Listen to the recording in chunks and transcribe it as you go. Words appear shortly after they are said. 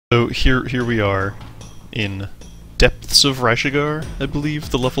So here we are in Depths of Rrajigar, I believe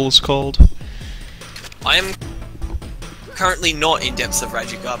the level is called. I am currently not in Depths of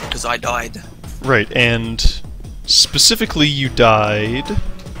Rrajigar because I died. Right, and specifically you died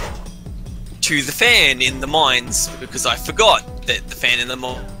To the fan in the mines because I forgot that the fan in the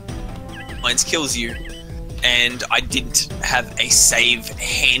mines kills you, and I didn't have a save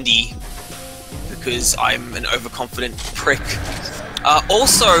handy because I'm an overconfident prick.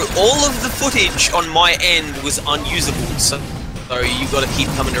 Also, all of the footage on my end was unusable, so you gotta keep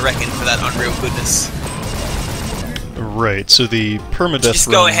coming to reckon for that unreal goodness. Right, so the permadeath Just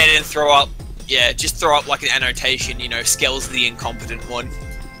go ahead and throw up, yeah, just throw up like an annotation, you know, Skell's the incompetent one.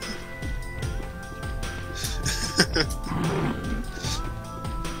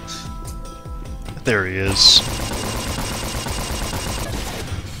 There he is.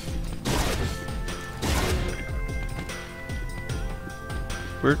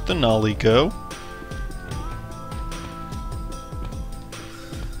 Where'd the Nolly go?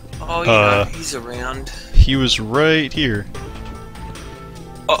 Oh, you know, he's around. He was right here.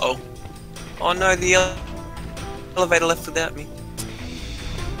 Uh-oh. Oh no, the elevator left without me.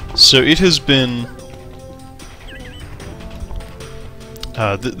 So it has been...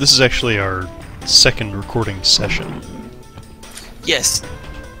 this is actually our second recording session. Yes.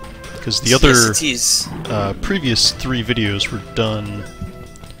 Because the other yes, it is. Previous 3 videos were done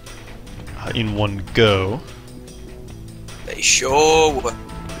in one go. They sure were.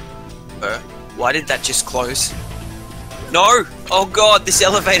 Why did that just close? No! Oh god, this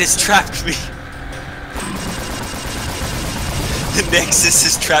elevator's trapped me! The Nexus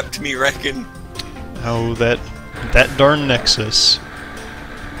has trapped me, reckon. Oh, that darn Nexus.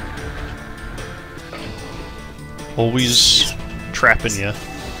 Always trapping you.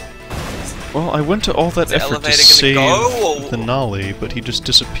 Well, I went to all that effort to save the Nolly, but he just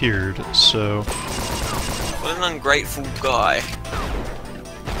disappeared, so... What an ungrateful guy.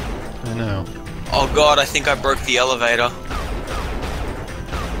 I know. Oh god, I think I broke the elevator.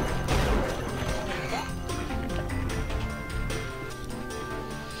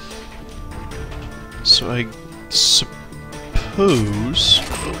 So I suppose...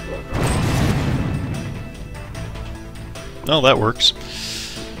 Oh, that works.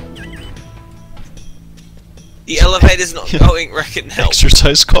 The elevator's not going, reckon, help.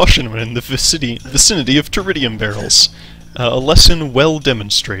 Exercise caution when in the vicinity of Pteridium barrels. A lesson well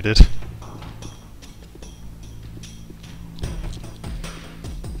demonstrated.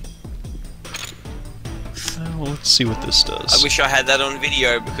 Well, let's see what this does. I wish I had that on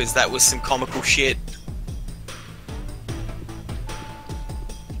video because that was some comical shit.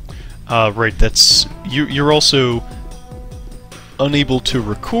 Right, that's... You're also unable to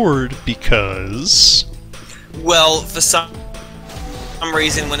record because... Well, for some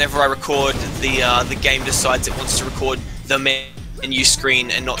reason, whenever I record, the game decides it wants to record the menu screen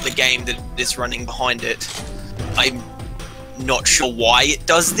and not the game that is running behind it. I'm not sure why it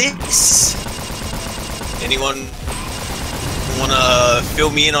does this. Anyone wanna fill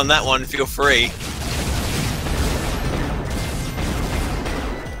me in on that one? Feel free.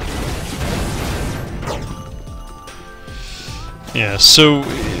 Yeah, so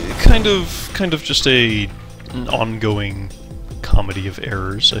kind of just an ongoing comedy of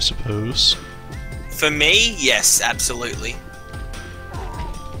errors, I suppose. For me, yes, absolutely.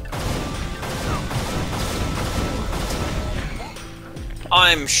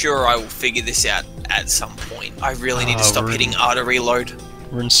 I'm sure I will figure this out at some point. I really need to stop hitting R to reload.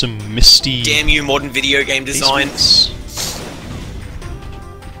 We're in some misty... Damn you, modern video game design.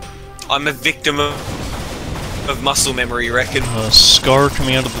 I'm a victim of muscle memory, reckon. Scar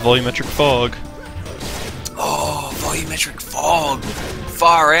coming out of the volumetric fog. Oh, volumetric fog.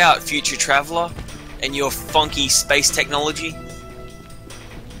 Far out, future traveler. And your funky space technology.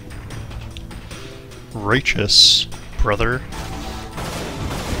 Righteous, brother.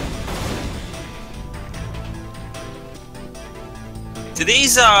 Do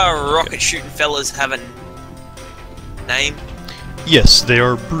these rocket shooting fellas have a name? Yes, they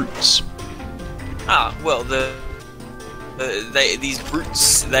are brutes. Ah, well, these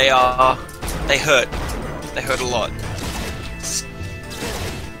brutes, they hurt. They hurt a lot.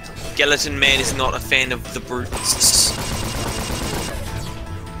 Skeleton Man is not a fan of the brutes.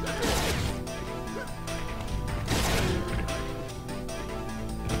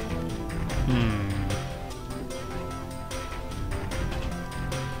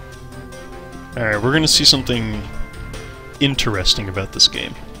 Alright, we're gonna see something interesting about this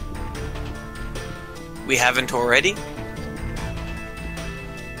game. We haven't already?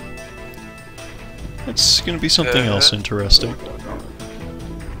 It's gonna be something else interesting.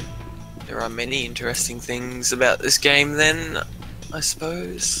 There are many interesting things about this game then, I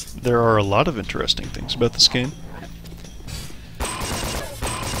suppose. There are a lot of interesting things about this game.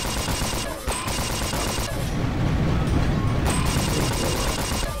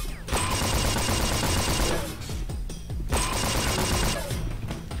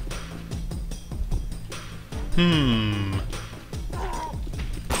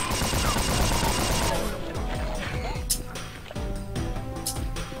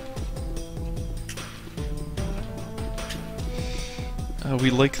 We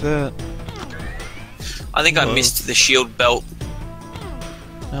like that. I think I missed the shield belt.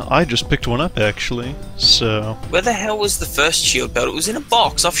 Now, I just picked one up, actually, so... Where the hell was the first shield belt? It was in a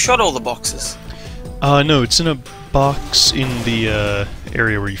box. I've shot all the boxes. No, it's in a box in the,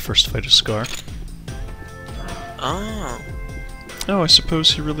 area where you first fight a Scar. Oh. Oh, I suppose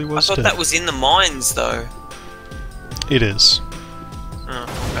he really was I thought dead. that was in the mines, though. It is.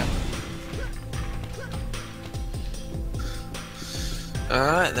 Oh, okay.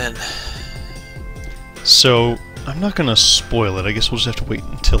 Alright, then. So, I'm not gonna spoil it. I guess we'll just have to wait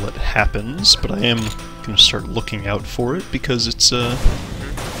until it happens, but I am gonna start looking out for it, because it's,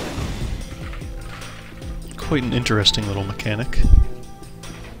 quite an interesting little mechanic.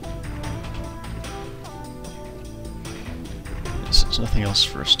 There's nothing else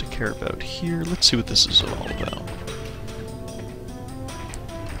for us to care about here. Let's see what this is all about.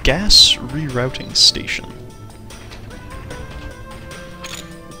 Gas rerouting station.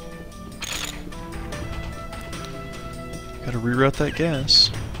 Gotta reroute that gas.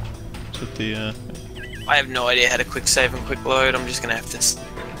 Is it the, I have no idea how to quick save and quick load. I'm just gonna have to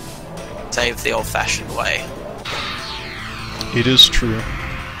save the old-fashioned way. It is true.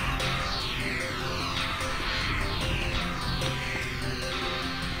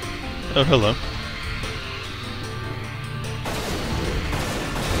 Oh, hello.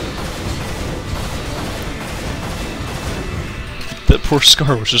 That poor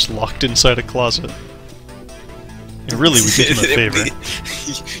Scar was just locked inside a closet. And really, we did him a favor.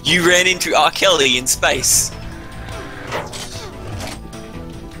 You ran into R. Kelly in space.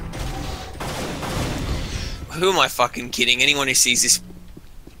 Who am I fucking kidding? Anyone who sees this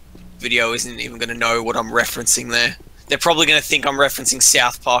video isn't even going to know what I'm referencing there. They're probably going to think I'm referencing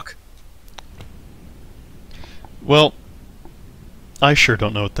South Park. Well, I sure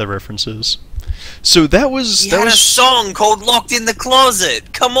don't know what that reference is. So that was... He had a song called Locked in the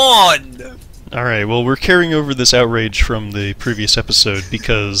Closet! Come on! Alright, well, we're carrying over this outrage from the previous episode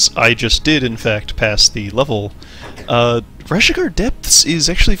because I just did, in fact, pass the level. Rrajigar Depths is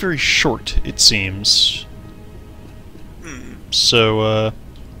actually very short, it seems. So, I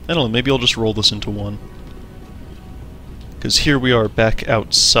don't know, maybe I'll just roll this into one. Because here we are back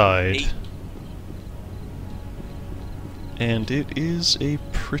outside. And it is a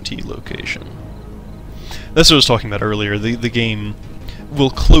pretty location. That's what I was talking about earlier. The game will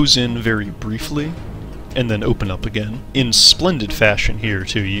close in very briefly, and then open up again. In splendid fashion here,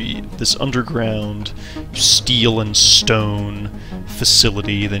 too. This underground steel and stone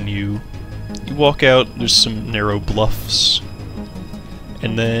facility, then you walk out, there's some narrow bluffs,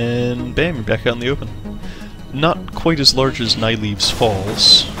 and then, bam, you're back out in the open. Not quite as large as Nyleaves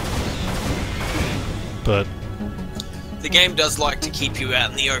Falls, but... The game does like to keep you out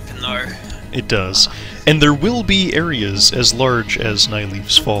in the open, though. It does. And there will be areas as large as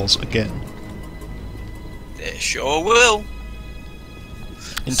Nyleaves Falls again. There sure will.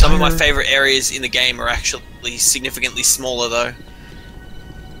 Some of my favorite areas in the game are actually significantly smaller, though.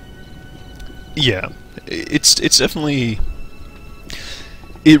 Yeah. It's definitely...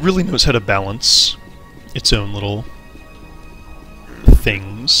 It really knows how to balance its own little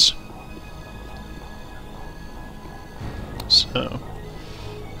things. So,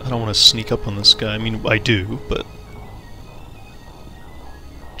 I don't want to sneak up on this guy. I mean, I do, but...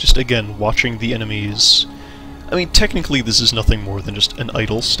 Just, again, watching the enemies... I mean, technically this is nothing more than just an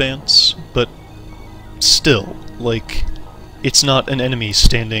idle stance, but still, like, it's not an enemy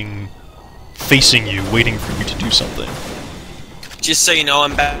standing facing you, waiting for you to do something. Just so you know,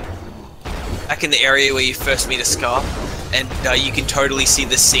 I'm back in the area where you first meet a Scar, and you can totally see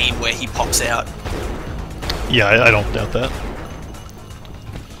the scene where he pops out. Yeah, I don't doubt that.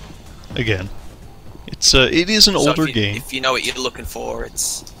 Again, it is an older game. If you know what you're looking for,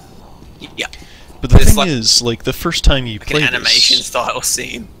 it's... Yeah. But the thing is, like, the first time you play an animation-style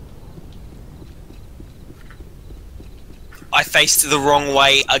scene. I faced the wrong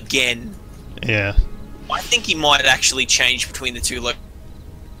way again. Yeah. I think he might actually change between the two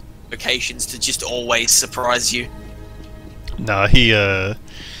locations to just always surprise you. Nah, he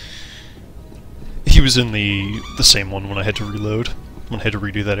was in the same one when I had to reload, when I had to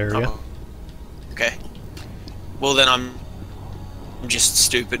redo that area. Okay. Well, then I'm just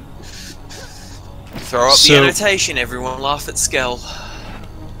stupid. Throw up the annotation, everyone laugh at Skell.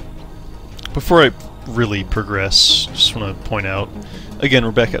 Before I really progress, just want to point out, again,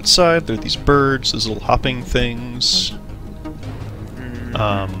 we're back outside, there are these birds, those little hopping things.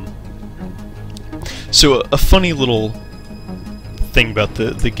 So a funny little thing about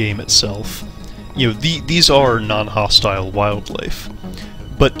the game itself, you know, these are non-hostile wildlife,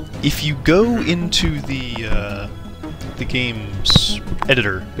 but if you go into the game's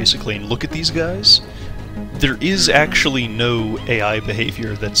editor, basically, and look at these guys, there is actually no AI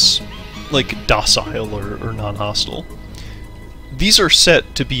behavior that's, like, docile or non-hostile. These are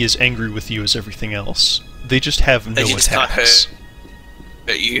set to be as angry with you as everything else. They just have no attacks. Can't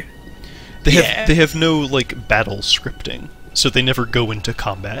hurt you. They have no, like, battle scripting, so they never go into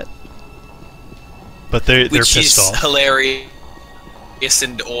combat. But they're pissed off. Which is hilarious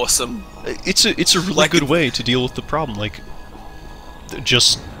and awesome. It's a really good way to deal with the problem. Like,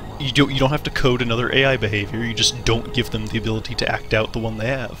 just you don't have to code another AI behavior. You just don't give them the ability to act out the one they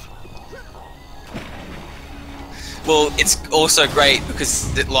have. Well, it's also great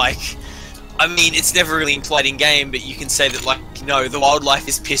because it, like, I mean, it's never really implied in game, but you can say that, like, no, the wildlife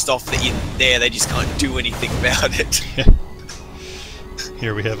is pissed off that you're there. They just can't do anything about it.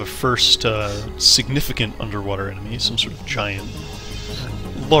 Here we have a first significant underwater enemy, some sort of giant,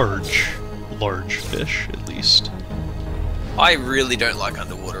 large fish, at least. I really don't like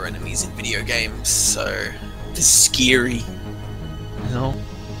underwater enemies in video games, so it's scary. No,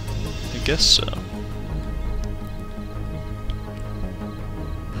 I guess so.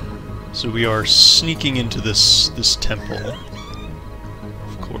 So we are sneaking into this temple.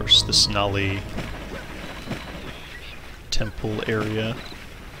 Of course, this Nali temple area.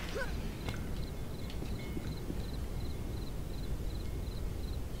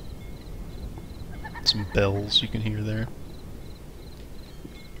 Some bells you can hear there.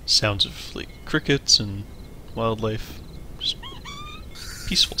 Sounds of, like, crickets and wildlife. Just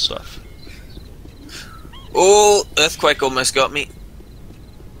peaceful stuff. Oh, earthquake almost got me.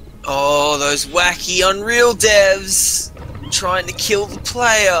 Oh, those wacky Unreal devs trying to kill the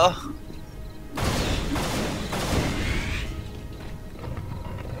player.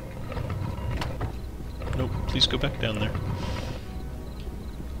 Nope, please go back down there.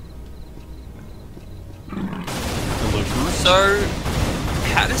 Hello. So,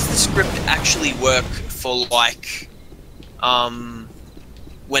 how does the script actually work for, like,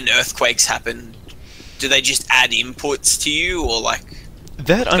 when earthquakes happen? Do they just add inputs to you, or, like,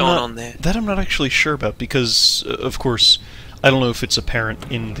 That what's going on there? That I'm not actually sure about, because, of course, I don't know if it's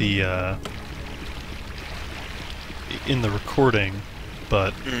apparent in the recording,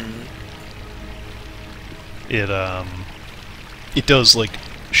 but it does, like,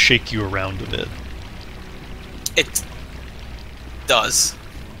 shake you around a bit. It does.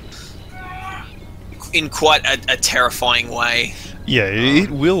 In quite a terrifying way. Yeah,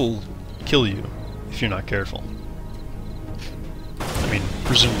 it will kill you if you're not careful. I mean,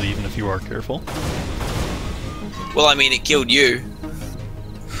 presumably even if you are careful. Well, I mean, it killed you.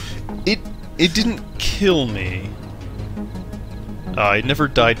 It didn't kill me. I never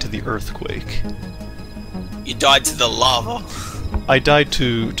died to the earthquake. You died to the lava. I died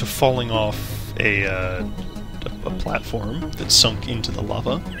to falling off a platform that sunk into the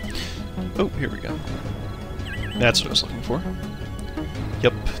lava. Oh, here we go. That's what I was looking for.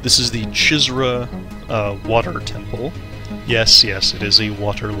 Yep, this is the Chisra water temple. Yes, it is a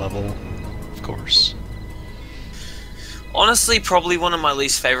water level, of course. Honestly, probably one of my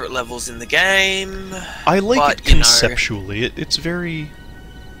least favorite levels in the game. I like but, it conceptually. It's very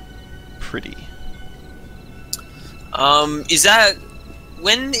pretty. Is that...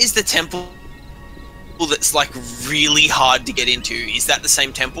 When is the temple that's, like, really hard to get into? Is that the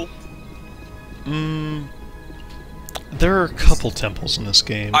same temple? There are a couple temples in this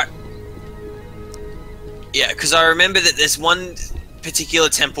game. Yeah, because I remember that there's one particular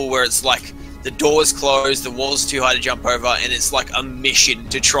temple where it's like the door's closed, the wall's too high to jump over, and it's like a mission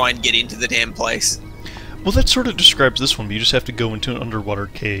to try and get into the damn place. Well, that sort of describes this one, but you just have to go into an underwater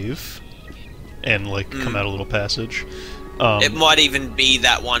cave and, like, come out a little passage. It might even be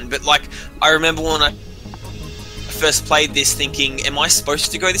that one, but, like, I remember when I first played this thinking, am I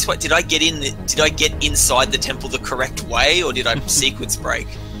supposed to go this way? Did I get inside the temple the correct way, or did I sequence break?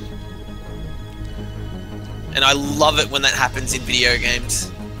 And I love it when that happens in video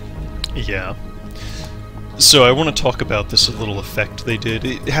games. Yeah. So I want to talk about this little effect they did.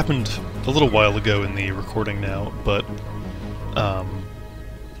 It happened a little while ago in the recording now, but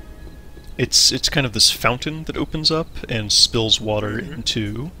it's kind of this fountain that opens up and spills water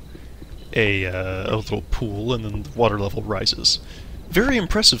into a little pool, and then the water level rises. Very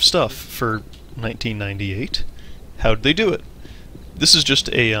impressive stuff for 1998. How'd they do it? This is just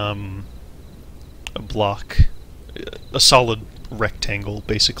a block, a solid rectangle,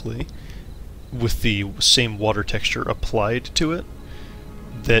 basically, with the same water texture applied to it,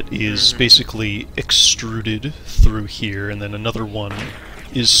 that is basically extruded through here, and then another one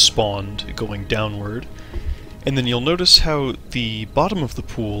is spawned going downward. And then you'll notice how the bottom of the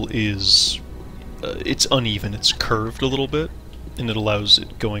pool is, it's uneven, it's curved a little bit, and it allows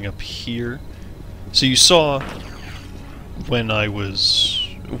it going up here. So you saw, when I was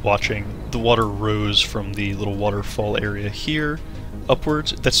watching, the water rose from the little waterfall area here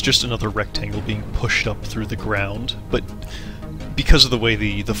upwards. That's just another rectangle being pushed up through the ground, but because of the way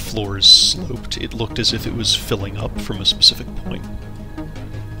the floor is sloped, it looked as if it was filling up from a specific point.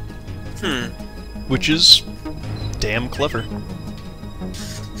 Which is damn clever.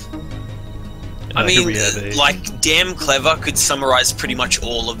 I mean, like, damn clever could summarize pretty much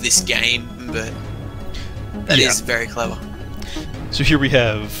all of this game, but that is very clever. So here we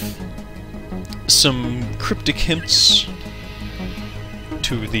have some cryptic hints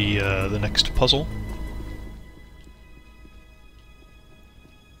to the next puzzle.